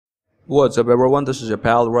What's up everyone, this is your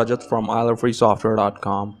pal Rajat from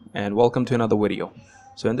ilovefreesoftware.com and welcome to another video.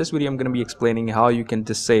 So in this video I'm going to be explaining how you can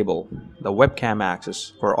disable the webcam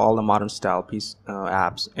access for all the modern style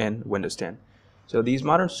apps in Windows 10. So these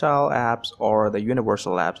modern style apps are the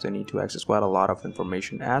universal apps. They need to access quite a lot of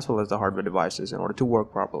information as well as the hardware devices in order to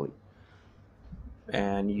work properly.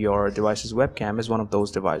 And your device's webcam is one of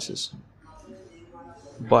those devices.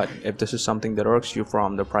 But if this is something that irks you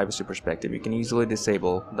from the privacy perspective, you can easily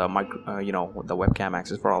disable the the webcam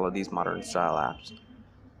access for all of these modern style apps.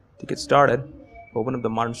 To get started, open up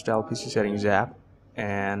the modern style PC settings app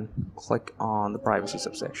and click on the privacy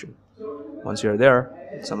subsection. Once you're there,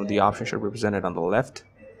 some of the options should be presented on the left.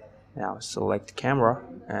 Now select camera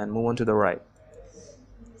and move on to the right.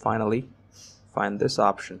 Finally, find this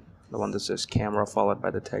option, the one that says camera followed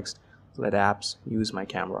by the text let apps use my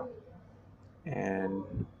camera. And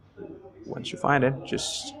once you find it,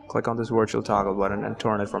 just click on this virtual toggle button and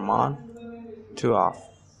turn it from on to off.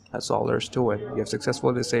 That's all there is to it. You have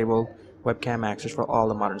successfully disabled webcam access for all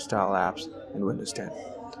the modern style apps in Windows 10.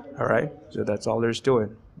 Alright, so that's all there is to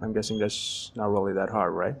it. I'm guessing that's not really that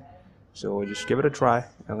hard, right? So just give it a try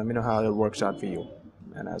and let me know how it works out for you.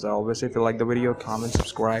 And as I always say, if you like the video, comment,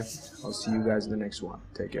 subscribe. I'll see you guys in the next one.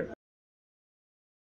 Take care.